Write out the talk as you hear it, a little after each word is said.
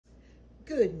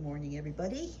Good morning,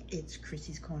 everybody. It's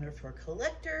Chrissy's Corner for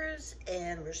Collectors,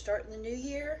 and we're starting the new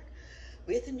year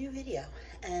with a new video.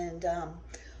 And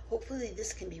hopefully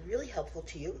this can be really helpful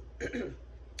to you.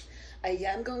 I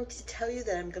am going to tell you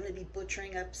that I'm going to be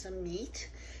butchering up some meat.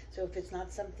 So if it's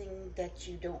not something that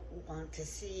you don't want to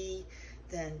see,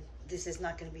 then this is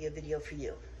not going to be a video for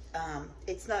you.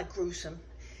 It's not gruesome.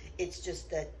 It's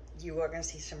just that you are going to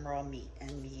see some raw meat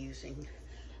and me using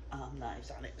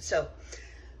knives on it. So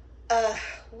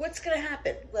what's going to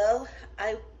happen? Well,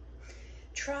 I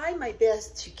try my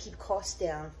best to keep costs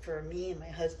down for me and my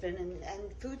husband,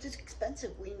 and food is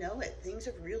expensive. We know it. Things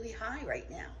are really high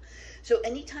right now. So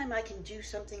anytime I can do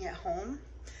something at home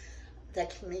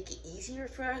that can make it easier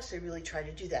for us, I really try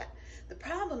to do that. The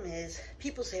problem is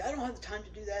people say, I don't have the time to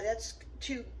do that. That's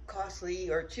too costly,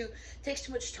 or takes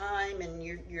too much time, and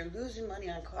you're losing money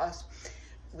on costs.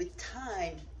 With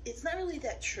time, it's not really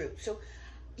that true. So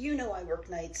you know, I work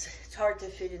nights. It's hard to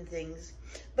fit in things,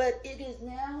 but it is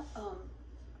now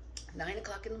 9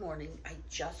 o'clock in the morning. I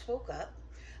just woke up.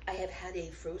 I have had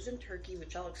a frozen turkey,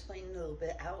 which I'll explain in a little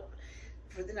bit, out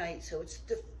for the night. So it's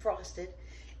defrosted,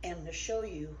 and I'm going to show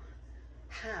you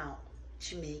how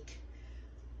to make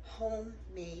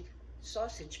homemade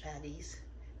sausage patties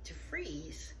to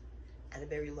freeze at a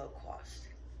very low cost.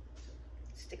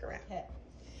 Stick around. Okay.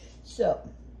 So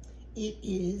it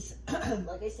is,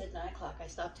 like I said, 9 o'clock. I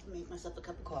stopped to make myself a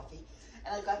cup of coffee.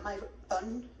 And I've got my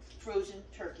unfrozen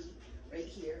turkey right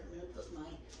here. I'm going to put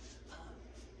my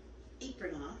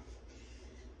apron on.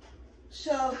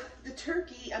 So the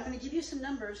turkey, I'm going to give you some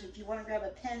numbers if you want to grab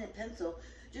a pen and pencil,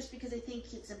 just because I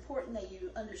think it's important that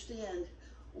you understand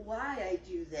why I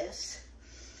do this.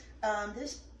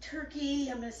 This turkey,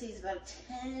 I'm going to say, is about a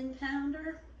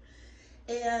 10-pounder.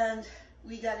 And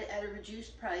we got it at a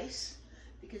reduced price,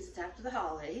 because it's after the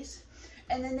holidays.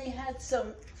 And then they had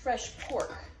some fresh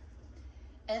pork,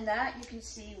 and that, you can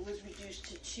see, was reduced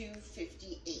to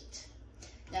 $2.58.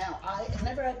 Now,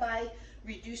 whenever I buy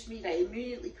reduced meat, I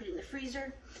immediately put it in the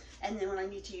freezer, and then when I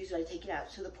need to use it, I take it out.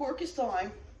 So the pork is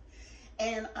thawing,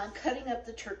 and I'm cutting up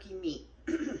the turkey meat.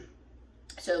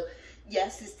 So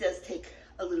yes, this does take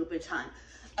a little bit of time.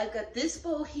 I've got this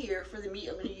bowl here for the meat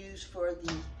I'm going to use for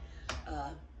the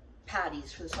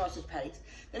patties, for the sausage patties.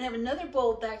 Then I have another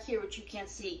bowl back here, which you can't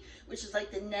see, which is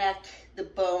like the neck, the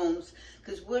bones,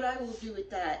 because what I will do with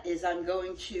that is I'm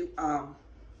going to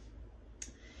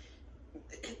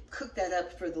cook that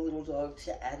up for the little dog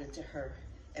to add into her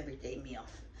everyday meal.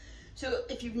 So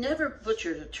if you've never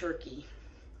butchered a turkey,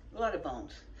 a lot of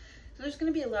bones. So there's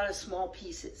going to be a lot of small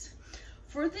pieces.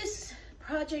 For this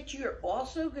project, you're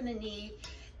also going to need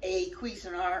a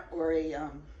Cuisinart or a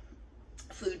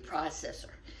food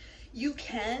processor. You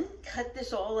can cut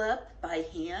this all up by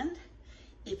hand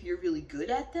if you're really good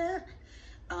at that.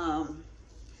 For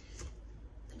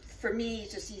me,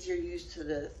 it's just easier to use to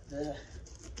the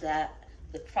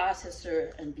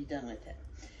processor and be done with it.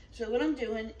 So what I'm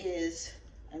doing is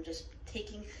I'm just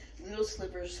taking little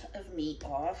slivers of meat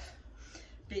off,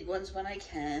 big ones when I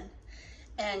can.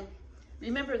 And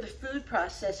remember, the food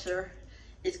processor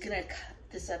is going to cut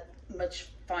this up much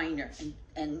finer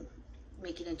and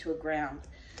make it into a ground,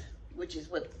 which is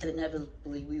what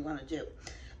inevitably we want to do.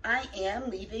 I am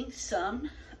leaving some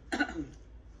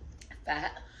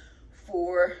fat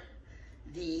from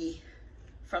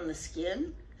the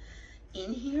skin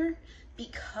in here,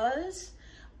 because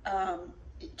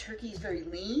turkey is very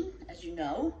lean, as you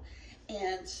know,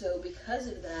 and so because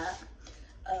of that,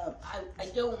 I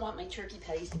don't want my turkey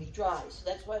patties to be dry, so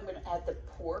that's why I'm going to add the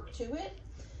pork to it.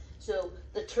 So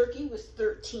the turkey was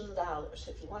 $13,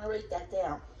 if you want to write that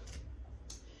down.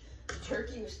 The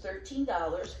turkey was $13.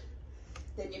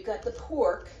 Then you've got the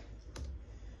pork,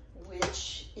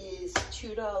 which is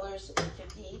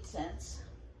 $2.58.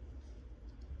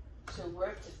 So we're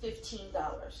up to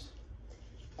 $15.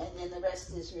 And then the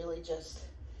rest is really just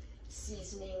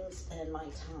seasonings and my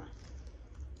time.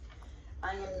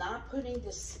 I am not putting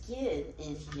the skin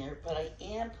in here, but I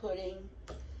am putting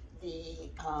the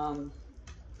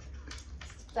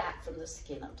fat from the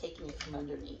skin. I'm taking it from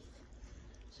underneath.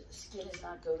 So the skin is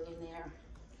not going in there.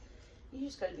 You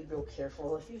just got to be real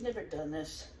careful. If you've never done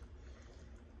this,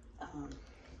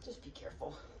 just be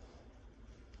careful.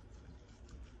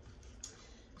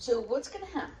 So what's going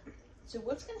to happen? So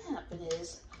what's going to happen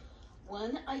is,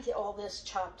 when I get all this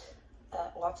chopped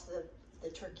off the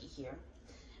turkey here,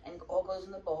 and all goes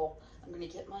in the bowl, I'm going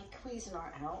to get my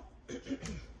Cuisinart out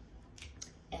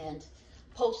and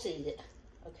pulsate it,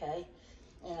 okay?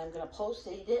 And I'm going to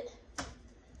pulsate it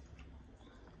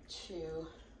to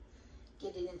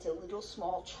get it into little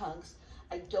small chunks.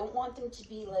 I don't want them to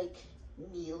be like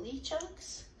mealy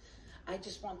chunks. I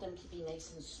just want them to be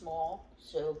nice and small,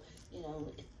 so, you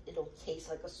know, it'll taste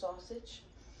like a sausage.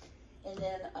 And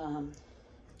then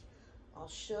I'll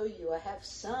show you, I have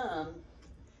some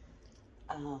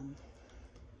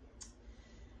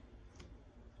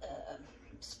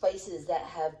spices that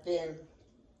have been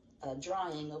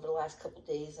drying over the last couple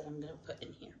days that I'm going to put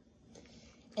in here.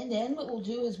 And then what we'll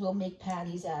do is we'll make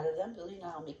patties out of them. Billy and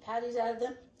I will make patties out of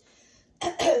them.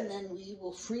 And then we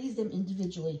will freeze them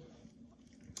individually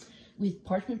with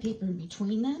parchment paper in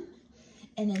between them,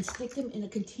 and then stick them in a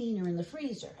container in the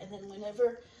freezer. And then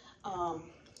whenever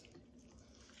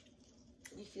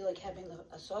you feel like having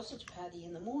a sausage patty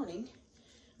in the morning,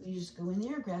 you just go in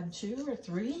there, grab 2 or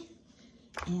 3,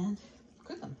 and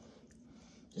cook them.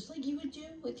 Just like you would do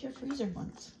with your freezer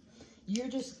ones. You're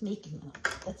just making them.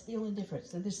 That's the only difference.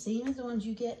 They're the same as the ones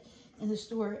you get in the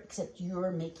store, except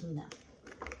you're making them.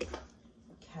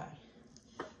 Okay.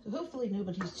 So hopefully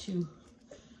nobody's too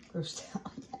grossed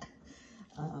out yet.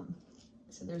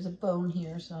 So there's a bone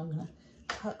here, so I'm going to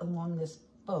cut along this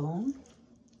bone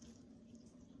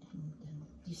and then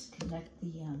disconnect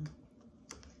the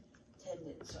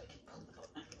tendon so I can pull the bone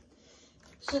out.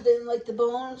 So then, like the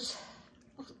bones,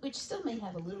 which still may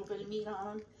have a little bit of meat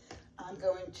on them, I'm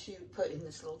going to put in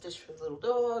this little dish for the little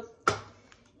dog.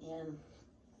 And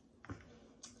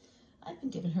I've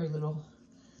been giving her little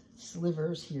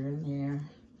slivers here and there.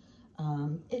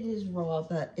 It is raw,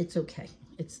 but it's okay.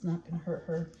 It's not going to hurt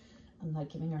her. I'm not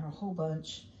giving her a whole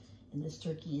bunch. And this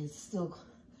turkey is still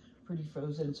pretty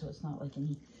frozen, so it's not like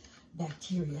any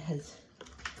bacteria has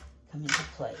come into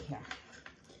play here.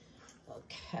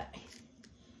 Okay.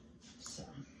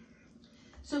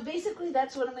 So basically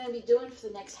that's what I'm going to be doing for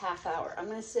the next half hour. I'm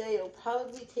going to say it'll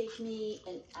probably take me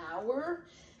an hour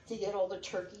to get all the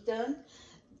turkey done.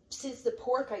 Since the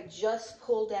pork I just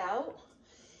pulled out,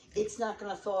 it's not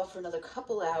going to thaw for another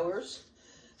couple hours.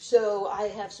 So I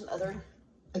have some other,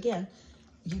 again,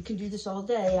 you can do this all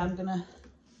day. I'm going to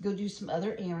go do some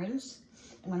other errands.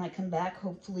 And when I come back,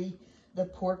 hopefully the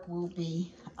pork will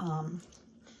be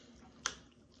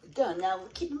done. Now,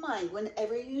 keep in mind,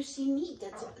 whenever you see meat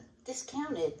that's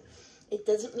discounted, it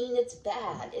doesn't mean it's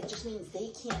bad. It just means they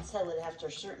can't sell it after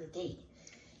a certain date.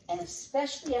 And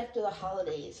especially after the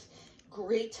holidays,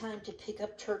 great time to pick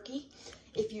up turkey.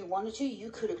 If you wanted to,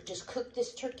 you could have just cooked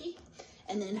this turkey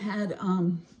and then had,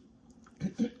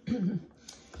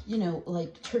 you know,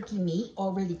 like turkey meat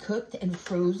already cooked and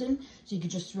frozen. So you could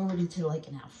just throw it into like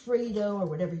an Alfredo or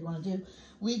whatever you want to do.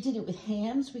 We did it with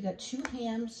hams. We got 2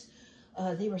 hams.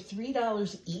 They were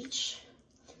 $3 each.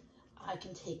 I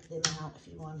can take them out if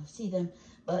you want to see them,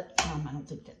 but I don't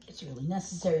think that it's really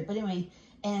necessary. But anyway,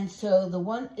 and so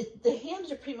the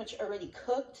hams are pretty much already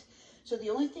cooked. So the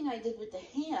only thing I did with the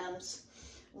hams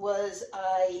was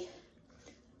I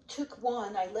took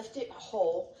one, I left it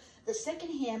whole. The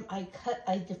second ham I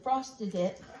defrosted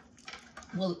it.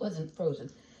 Well, it wasn't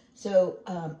frozen. So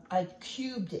I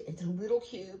cubed it into little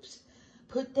cubes,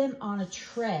 put them on a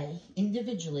tray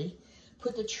individually,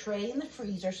 put the tray in the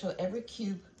freezer so every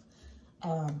cube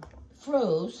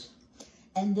froze,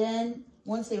 and then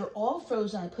once they were all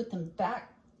frozen, I put them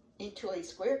back into a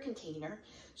square container.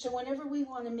 So whenever we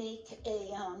want to make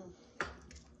a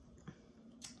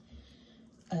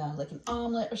like an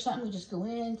omelet or something, we just go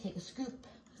in, take a scoop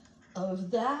of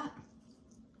that,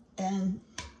 and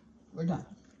we're done.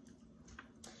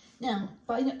 Now,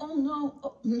 by no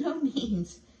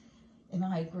means am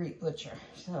I a great butcher.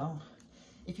 So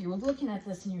if you were looking at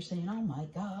this and you're saying, oh my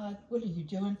God, what are you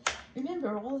doing?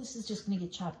 Remember, all this is just going to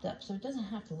get chopped up, so it doesn't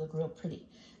have to look real pretty.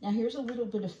 Now, here's a little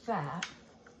bit of fat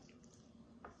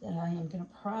that I am going to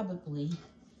probably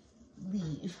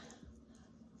leave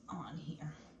on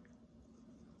here.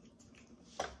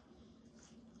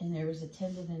 And there was a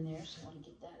tendon in there, so I want to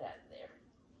get that out of there.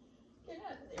 Get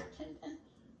out of there, tendon.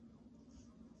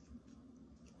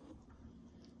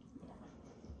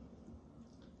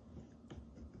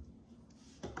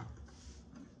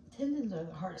 Tendons are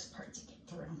the hardest part to get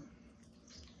through.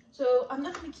 So I'm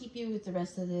not going to keep you with the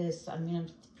rest of this. I mean, I'm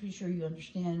pretty sure you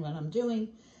understand what I'm doing.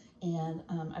 And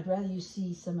I'd rather you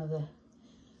see some of the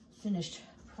finished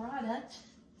product.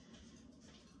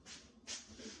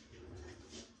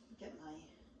 Get my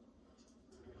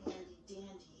handy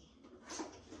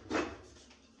dandy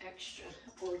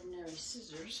extraordinary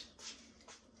scissors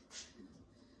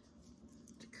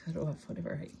to cut off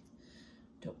whatever I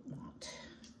don't want.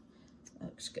 That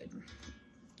looks good.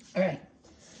 All right,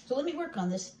 so let me work on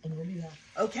this and we'll be back.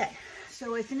 Okay,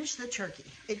 so I finished the turkey.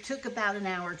 It took about an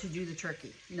hour to do the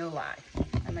turkey, no lie.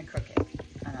 I'm not crooked.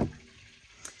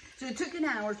 So it took an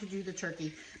hour to do the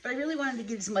turkey, but I really wanted to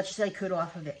get as much as I could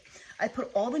off of it. I put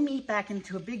all the meat back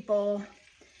into a big bowl,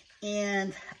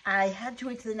 and I had to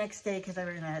wait till the next day because I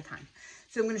ran out of time.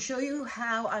 So I'm going to show you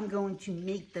how I'm going to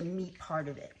make the meat part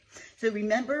of it. So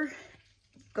remember,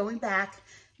 going back,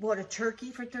 bought a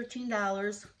turkey for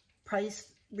 $13, price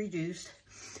reduced.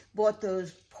 Bought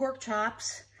those pork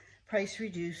chops, price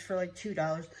reduced for like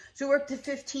 $2. So we're up to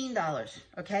 $15,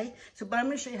 okay? So, but I'm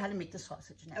gonna show you how to make the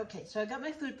sausage now. Okay, so I got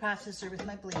my food processor with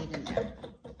my blade in there.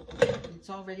 It's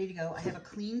all ready to go. I have a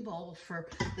clean bowl for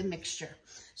the mixture.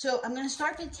 So I'm gonna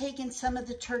start to take in some of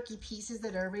the turkey pieces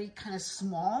that are already kind of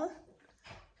small,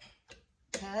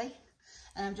 okay?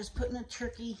 And I'm just putting the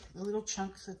little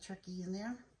chunks of turkey in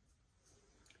there.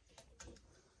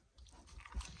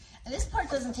 And this part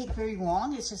doesn't take very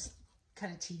long. It's just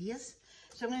kind of tedious.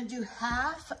 So I'm going to do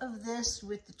half of this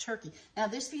with the turkey. Now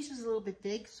this piece was a little bit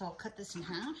big, so I'll cut this in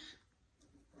half.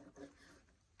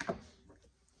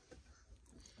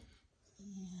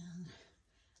 And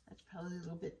that's probably a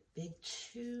little bit big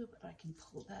too, but I can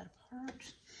pull that apart.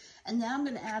 And now I'm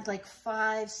going to add like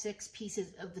 5, 6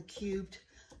 pieces of the cubed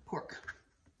pork.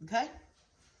 Okay?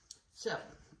 So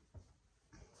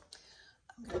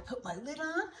I'm going to put my lid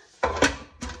on.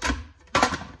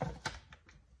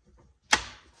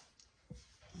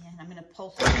 And I'm going to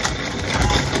pulse it. I'm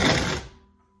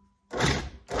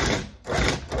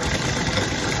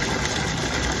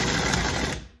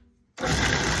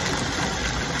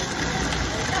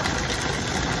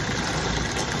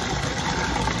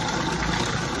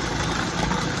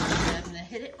going to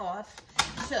hit it off.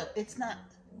 So it's not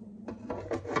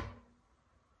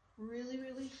really,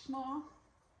 really small.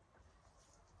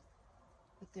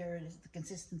 But there it is, the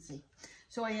consistency.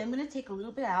 So I am going to take a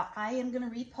little bit out. I am going to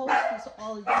repulse this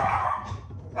all again.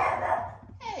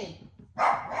 Hey!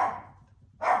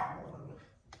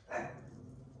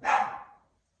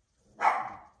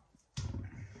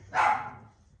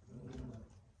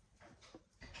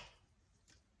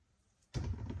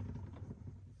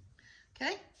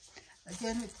 Okay,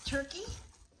 again with the turkey.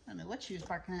 I don't know what she was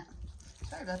barking at.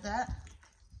 Sorry about that.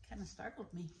 Kind of startled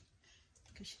me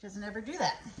because she doesn't ever do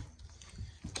that.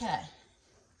 Okay.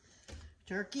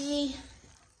 Turkey.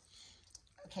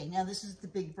 Okay, now this is the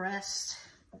big breast.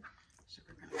 So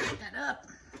we're going to put that up.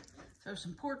 Throw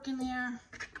some pork in there.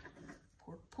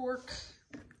 Pork.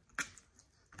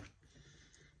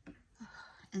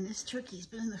 And this turkey's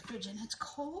been in the fridge and it's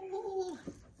cold.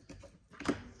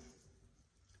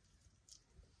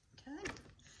 Okay.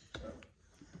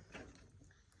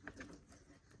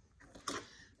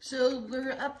 So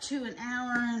we're up to an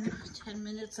hour and 10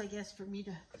 minutes, I guess, for me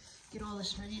to get all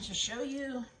this ready to show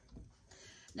you.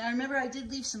 Now remember, I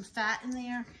did leave some fat in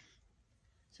there.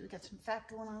 So we got some fat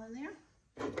going on in there.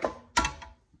 And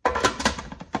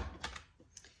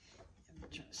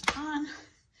we'll turn this on.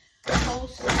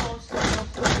 Pulse.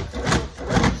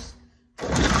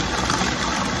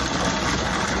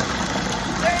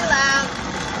 Very loud.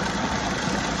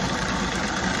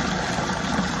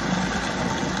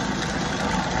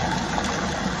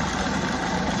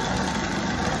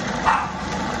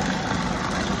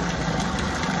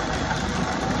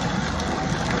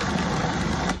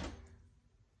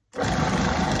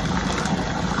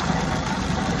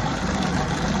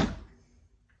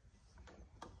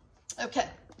 Okay,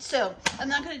 so I'm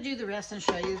not going to do the rest and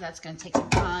show you. That's going to take some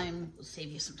time. We'll save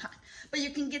you some time. But you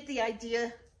can get the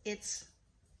idea. It's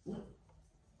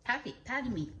patty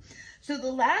meat. So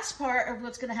the last part of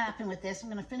what's going to happen with this, I'm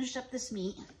going to finish up this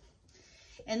meat.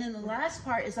 And then the last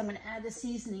part is I'm going to add the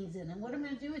seasonings in. And what I'm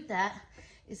going to do with that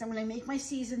is I'm going to make my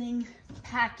seasoning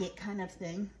packet kind of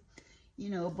thing.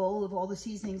 You know, a bowl of all the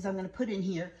seasonings I'm going to put in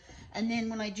here. And then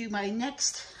when I do my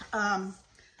next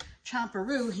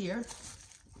chomperoo here,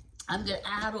 I'm going to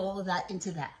add all of that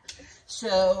into that.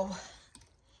 So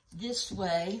this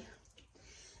way,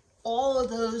 all of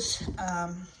those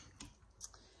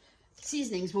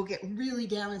seasonings will get really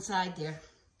down inside there.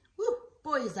 Woo,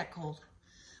 boy, is that cold.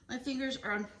 My fingers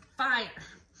are on fire.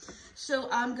 So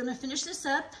I'm going to finish this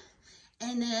up.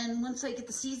 And then once I get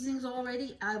the seasonings all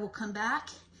ready, I will come back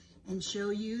and show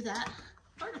you that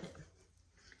part of it.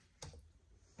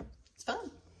 It's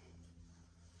fun.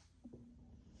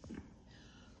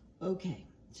 Okay,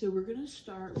 so we're going to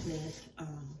start with,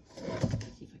 let's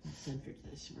see if I can center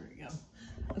this. There we go.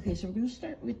 Okay, so we're going to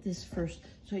start with this first.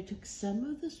 So I took some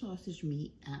of the sausage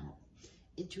meat out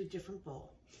into a different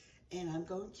bowl. And I'm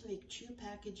going to make 2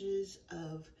 packages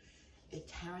of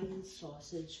Italian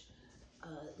sausage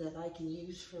that I can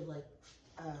use for like,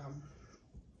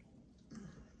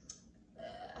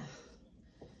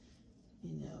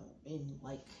 you know, in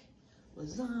like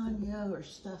lasagna or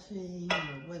stuffing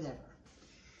or whatever.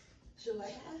 So I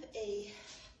have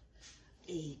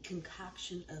a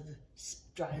concoction of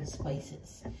dried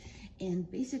spices, And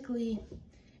basically,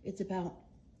 it's about,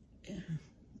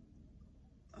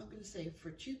 I'm gonna say for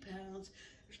 2 pounds,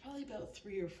 there's probably about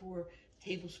 3 or 4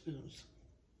 tablespoons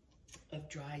of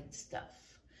dried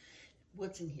stuff.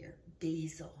 What's in here?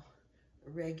 Basil,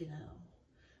 oregano,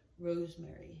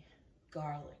 rosemary,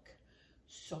 garlic,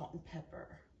 salt and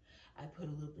pepper. I put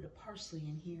a little bit of parsley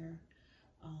in here.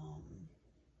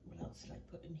 What else did I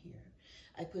put in here?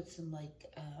 I put some like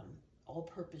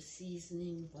all-purpose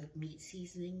seasoning, like meat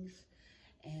seasonings,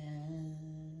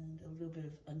 and a little bit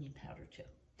of onion powder too.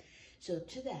 So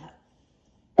to that,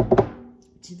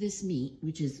 to this meat,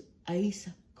 which is ice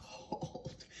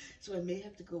cold, so I may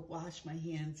have to go wash my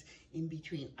hands in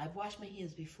between. I've washed my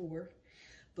hands before,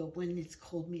 but when it's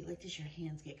cold meat like this, your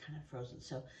hands get kind of frozen.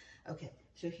 So, okay,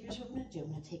 so here's what I'm gonna do.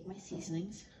 I'm gonna take my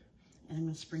seasonings and I'm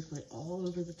gonna sprinkle it all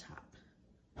over the top.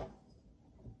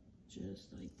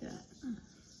 Just like that.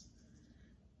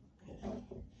 Okay.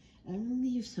 And I'm gonna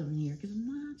leave some in here because I'm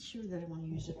not sure that I wanna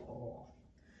use it all.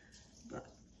 But,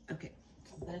 okay,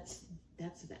 so that's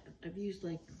that. I've used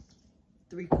like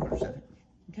 3/4 of it,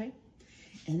 okay?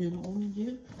 And then all I'm gonna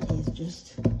do is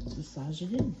just massage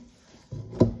it in.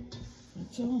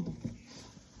 That's all.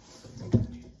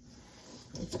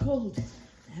 It's cold,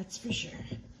 that's for sure.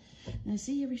 Now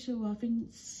see, every so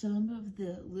often, some of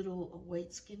the little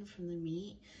white skin from the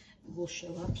meat will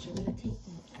show up, so I'm gonna take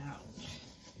that out.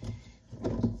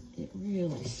 It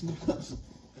really smells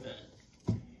good.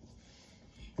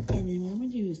 And then what I'm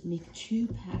gonna do is make 2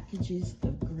 packages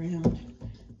of ground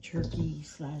turkey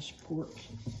 / pork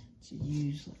to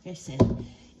use, like I said,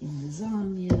 in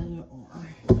lasagna or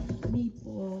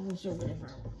meatballs or whatever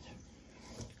I want.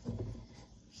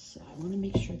 So I want to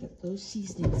make sure that those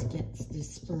seasonings get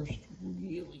dispersed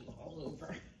really all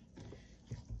over.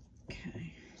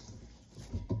 Okay.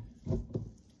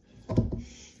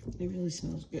 It really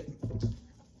smells good.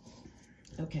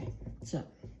 Okay, so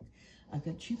I've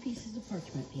got 2 pieces of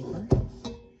parchment paper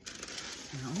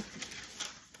out.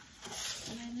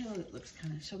 And I know it looks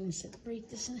kind of, so I'm going to separate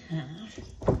this in half.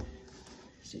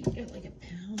 So you get like 1.5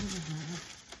 pounds,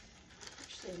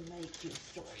 which they might do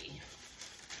 3.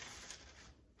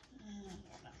 I don't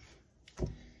know.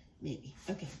 Maybe.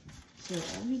 Okay. So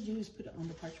all I'm going to do is put it on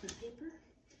the parchment paper.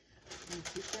 I'm going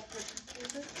to take that parchment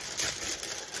paper,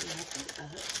 wrap it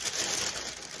up.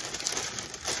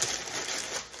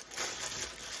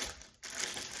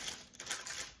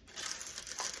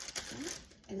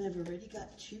 And I've already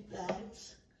got 2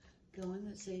 bags going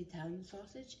that say Italian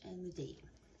sausage and the date.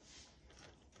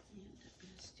 And I'm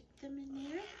going to stick them in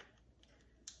there.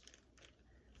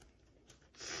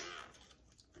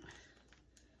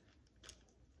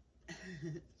 It's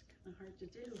kind of hard to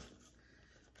do.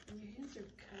 And your hands are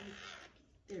kind of,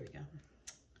 there we go.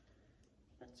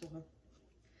 That's all.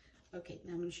 Okay,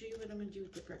 now I'm going to show you what I'm going to do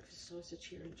with the breakfast sausage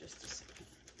here in just a second.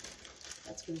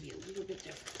 That's going to be a little bit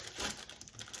different.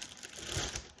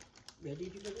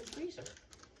 Ready to go to the freezer.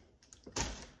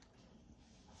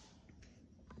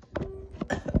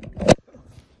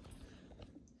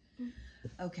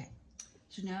 Okay,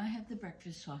 so now I have the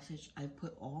breakfast sausage. I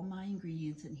put all my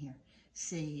ingredients in here.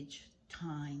 Sage,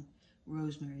 thyme,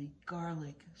 rosemary,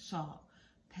 garlic, salt,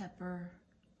 pepper,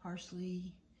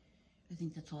 parsley. I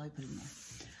think that's all I put in there.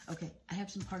 Okay, I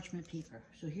have some parchment paper.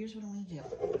 So here's what I'm gonna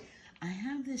do. I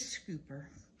have this scooper,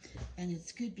 and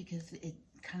it's good because it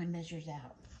kind of measures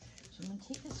out. So I'm gonna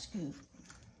take a scoop.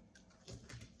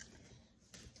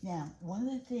 Now, one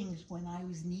of the things when I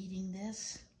was kneading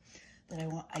this that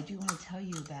I do want to tell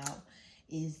you about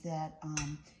is that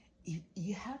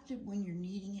you have to, when you're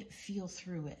kneading it, feel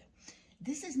through it.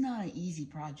 This is not an easy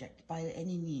project by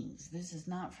any means. This is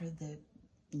not for the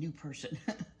new person.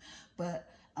 But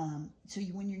so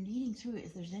when you're kneading through it,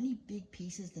 if there's any big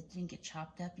pieces that didn't get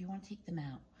chopped up, you want to take them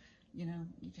out. You know,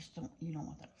 you don't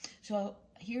want them. So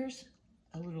here's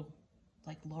a little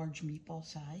like large meatball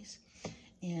size,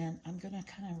 and I'm gonna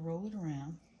kind of roll it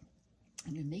around.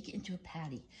 I'm gonna make it into a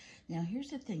patty. Now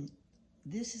here's the thing,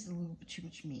 this is a little bit too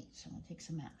much meat, so I'm gonna take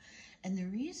some out. And the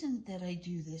reason that I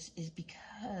do this is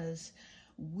because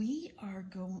we are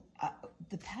going,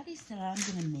 the patties that I'm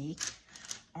gonna make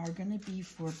are gonna be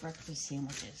for breakfast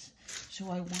sandwiches.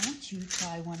 So I want to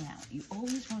try one out. You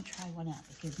always wanna try one out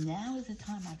because now is the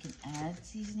time I can add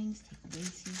seasonings, take away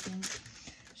seasonings.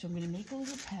 So I'm gonna make a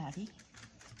little patty.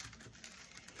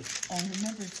 And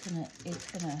remember, it's gonna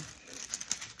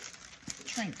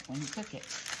shrink when you cook it.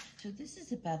 So this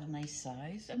is about a nice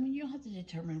size. I mean, you don't have to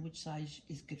determine which size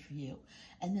is good for you.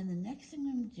 And then the next thing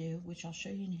I'm gonna do, which I'll show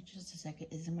you in just a second,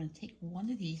 is I'm gonna take one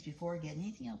of these before I get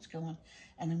anything else going,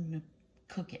 and I'm gonna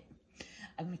cook it.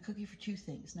 I'm gonna cook it for 2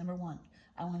 things. Number 1,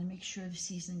 I wanna make sure the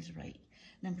seasoning's right.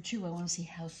 Number two, I want to see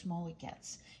how small it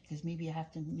gets, because maybe I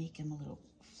have to make them a little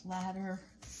flatter.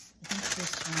 I think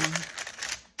this one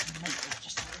might be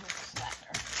just a little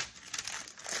flatter.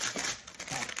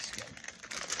 That looks good.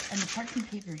 And the parchment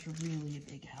paper is really a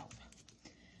big help.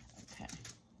 Okay.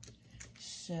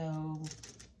 So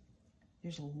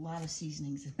there's a lot of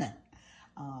seasonings in that.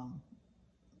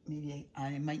 Maybe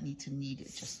I might need to knead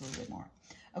it just a little bit more.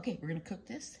 Okay, we're gonna cook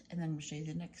this and then we'll show you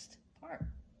the next part.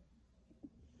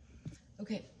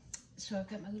 Okay, so I've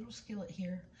got my little skillet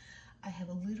here. I have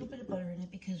a little bit of butter in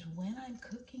it because when I'm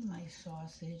cooking my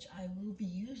sausage, I will be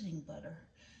using butter.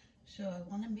 So I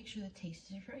wanna make sure the taste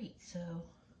is right. So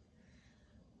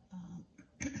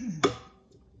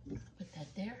put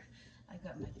that there. I've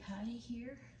got my patty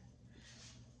here.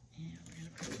 And we're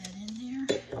gonna put that in there.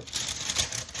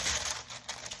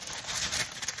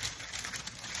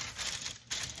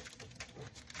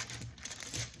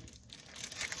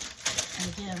 And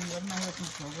again, what am I looking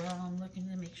for? Well, I'm looking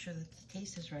to make sure that the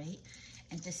taste is right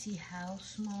and to see how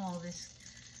small this,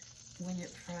 when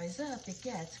it fries up, it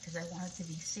gets, because I want it to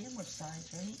be sandwich size,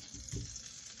 right?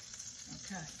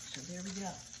 Okay, so there we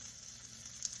go.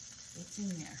 It's in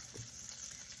there.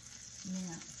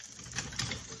 Now,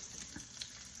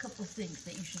 a couple of things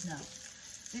that you should know.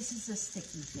 This is a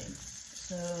sticky thing,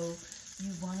 so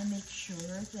you want to make sure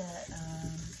that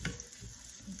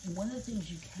one of the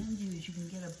things you can do is you can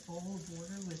get a bowl of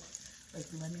water with like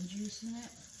lemon juice in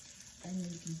it, and then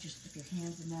you can just dip your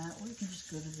hands in that, or you can just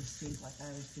go to the sink like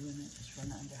I was doing it, just run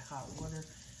it under hot water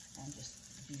and just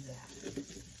do that.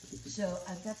 So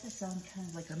I've got this on kind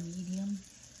of like a medium,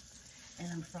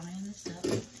 and I'm frying this up.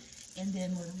 And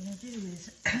then what I'm going to do is,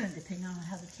 depending on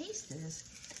how the taste is,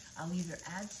 I'll either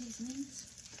add seasonings,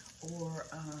 or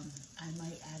I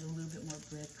might add a little bit more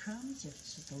breadcrumbs if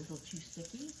it's just a little too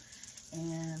sticky.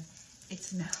 And it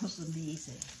smells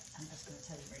amazing. I'm just going to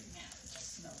tell you right now, it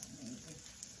just smells amazing.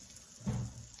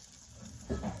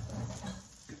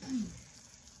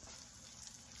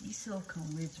 These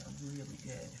silicone lids are really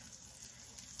good.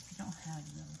 If you don't have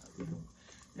them,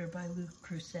 they're by Luc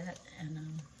Creuset, and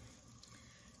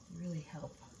they really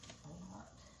help a lot.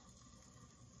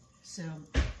 So,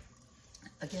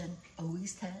 again,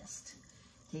 always test.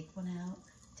 Take one out,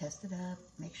 test it up,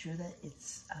 make sure that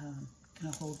it's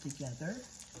going to hold together.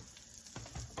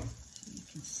 So you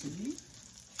can see.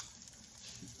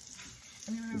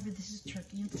 And remember, this is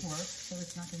turkey and pork, so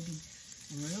it's not going to be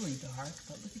really dark,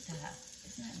 but look at that.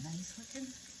 Isn't that nice looking?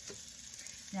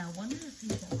 Now, one of the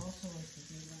things I also like to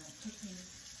do when I'm cooking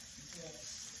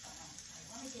this, I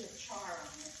want to get a char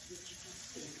on this, which you can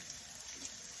see.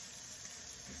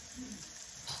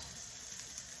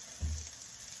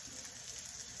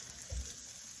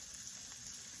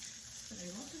 But I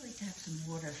also like to have some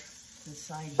water to the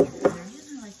side here. And the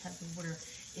reason I like to have the water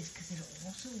is because it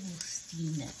also will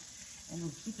steam it, and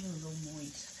it'll keep it a little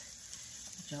moist,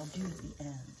 which I'll do at the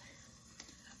end.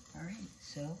 All right,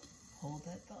 so hold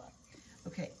that thought.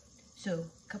 Okay, so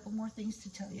a couple more things to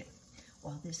tell you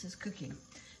while this is cooking.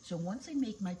 So once I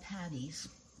make my patties,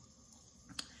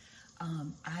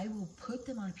 I will put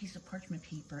them on a piece of parchment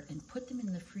paper and put them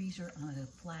in the freezer on a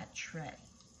flat tray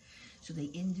so they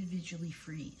individually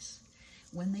freeze.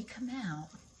 When they come out,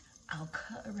 I'll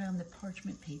cut around the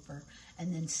parchment paper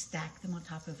and then stack them on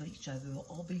top of each other. They'll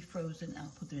all be frozen, and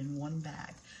I'll put them in one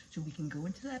bag. So we can go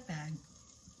into that bag,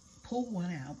 pull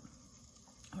one out,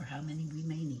 or how many we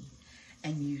may need,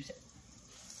 and use it.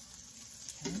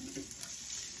 Okay?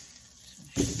 So I'll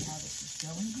show you how this is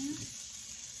going here.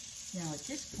 Now at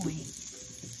this point,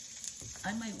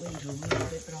 I might wait a little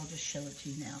bit, but I'll just show it to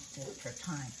you now for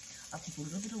time. I'll take a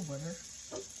little bit of water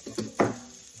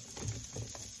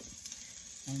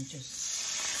and just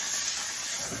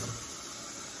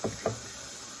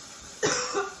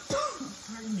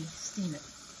pardon me, steam it.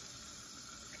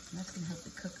 And that's going to help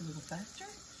it cook a little faster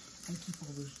and keep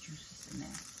all those juices in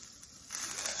there.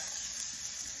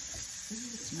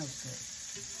 Ooh, it smells good.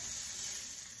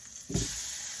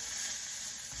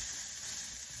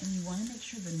 And you want to make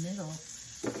sure the middle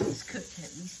is cooked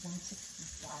at least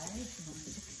 165,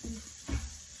 160.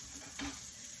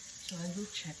 So I will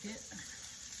check it.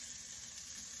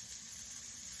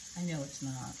 I know it's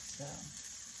not, so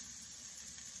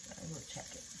but I will check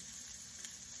it.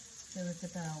 So it's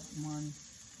about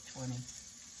 120.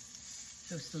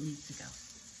 So it still needs to go.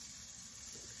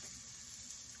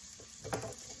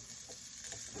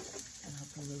 And I'll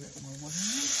put a little bit more water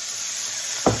in it.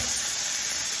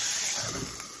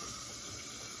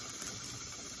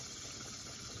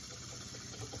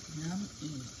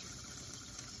 Yummy.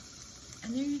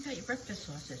 And there you got your breakfast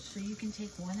sausage. So you can take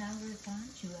 1 hour at a time,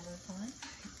 2 hours at a time.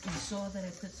 You saw that I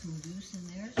put some loose in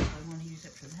there, so I want to use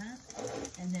it for that.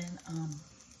 And then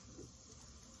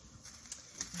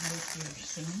make your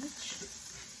sandwich.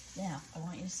 Now, I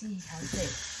want you to see how big.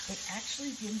 It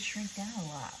actually didn't shrink down a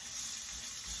lot.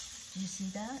 Do you see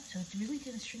that? So it really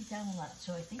didn't shrink down a lot.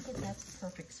 So I think that that's the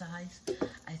perfect size.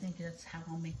 I think that's how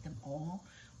I'll make them all,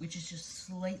 which is just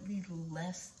slightly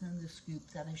less than the scoop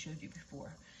that I showed you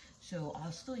before. So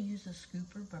I'll still use a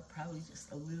scooper, but probably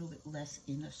just a little bit less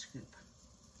in a scoop.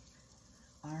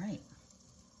 All right.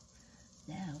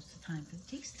 Now it's the time for the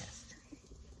taste test.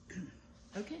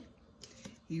 Okay,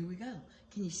 here we go.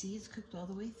 Can you see it's cooked all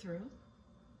the way through?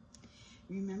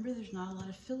 Remember, there's not a lot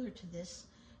of filler to this,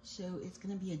 so it's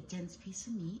going to be a dense piece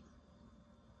of meat.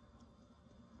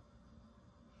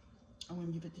 I'm going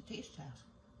to give it the taste test.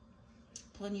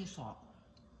 Plenty of salt.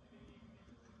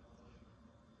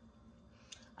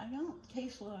 I don't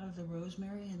taste a lot of the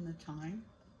rosemary and the thyme.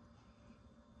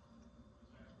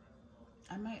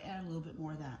 I might add a little bit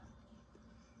more of that.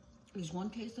 Is one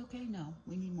taste okay? No,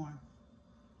 we need more.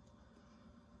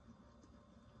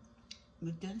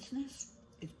 The denseness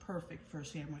is perfect for a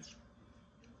sandwich.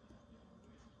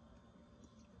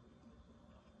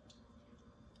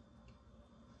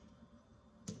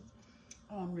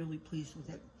 Oh, I'm really pleased with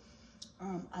it.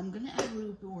 I'm going to add a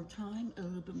little bit more thyme, a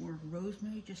little bit more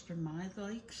rosemary, just for my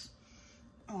likes.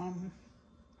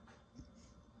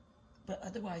 But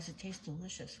otherwise, it tastes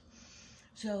delicious.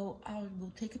 So I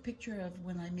will take a picture of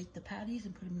when I make the patties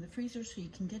and put them in the freezer so you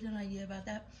can get an idea about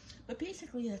that. But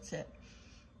basically, that's it.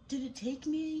 Did it take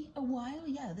me a while?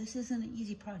 Yeah, this isn't an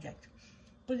easy project.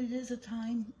 But it is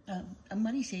a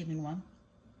money-saving one,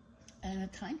 and a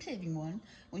time-saving one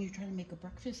when you're trying to make a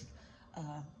breakfast.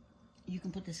 You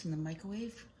can put this in the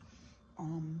microwave.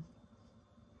 Can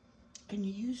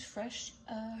you use fresh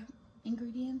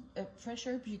fresh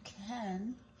herbs? You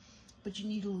can, but you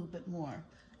need a little bit more.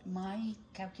 My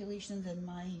calculations and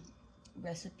my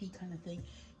recipe kind of thing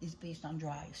is based on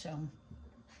dry, so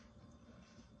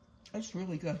it's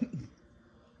really good.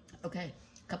 Okay,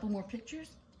 a couple more pictures,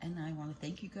 and I want to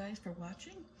thank you guys for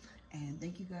watching, and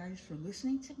thank you guys for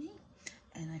listening to me,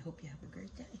 and I hope you have a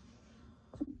great day.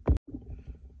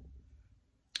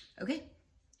 Okay,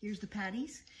 here's the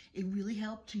patties. It really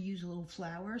helped to use a little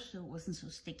flour so it wasn't so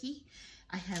sticky.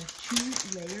 I have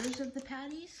 2 layers of the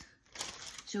patties.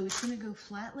 So it's gonna go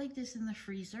flat like this in the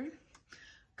freezer,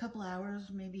 a couple hours,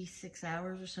 maybe 6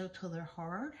 hours or so till they're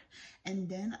hard. And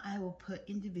then I will put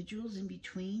individuals in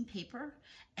between paper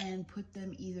and put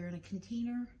them either in a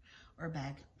container or a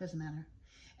bag, doesn't matter.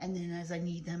 And then as I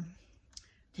need them,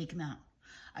 take them out.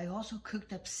 I also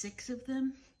cooked up 6 of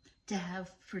them to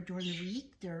have for during the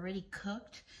week. They're already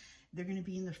cooked. They're going to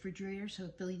be in the refrigerator, so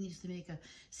if Billy needs to make a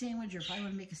sandwich, or if I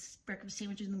want to make a breakfast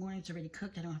sandwich in the morning, it's already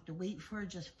cooked. I don't have to wait for it,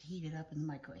 just have to heat it up in the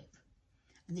microwave.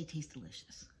 And they taste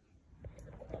delicious.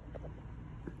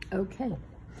 Okay,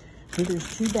 so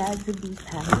there's 2 bags of these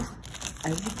patties.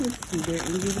 As you can see, they're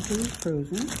individually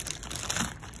frozen.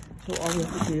 So all we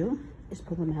have to do is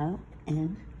pull them out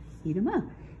and heat them up.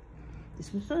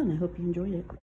 This was fun. I hope you enjoyed it.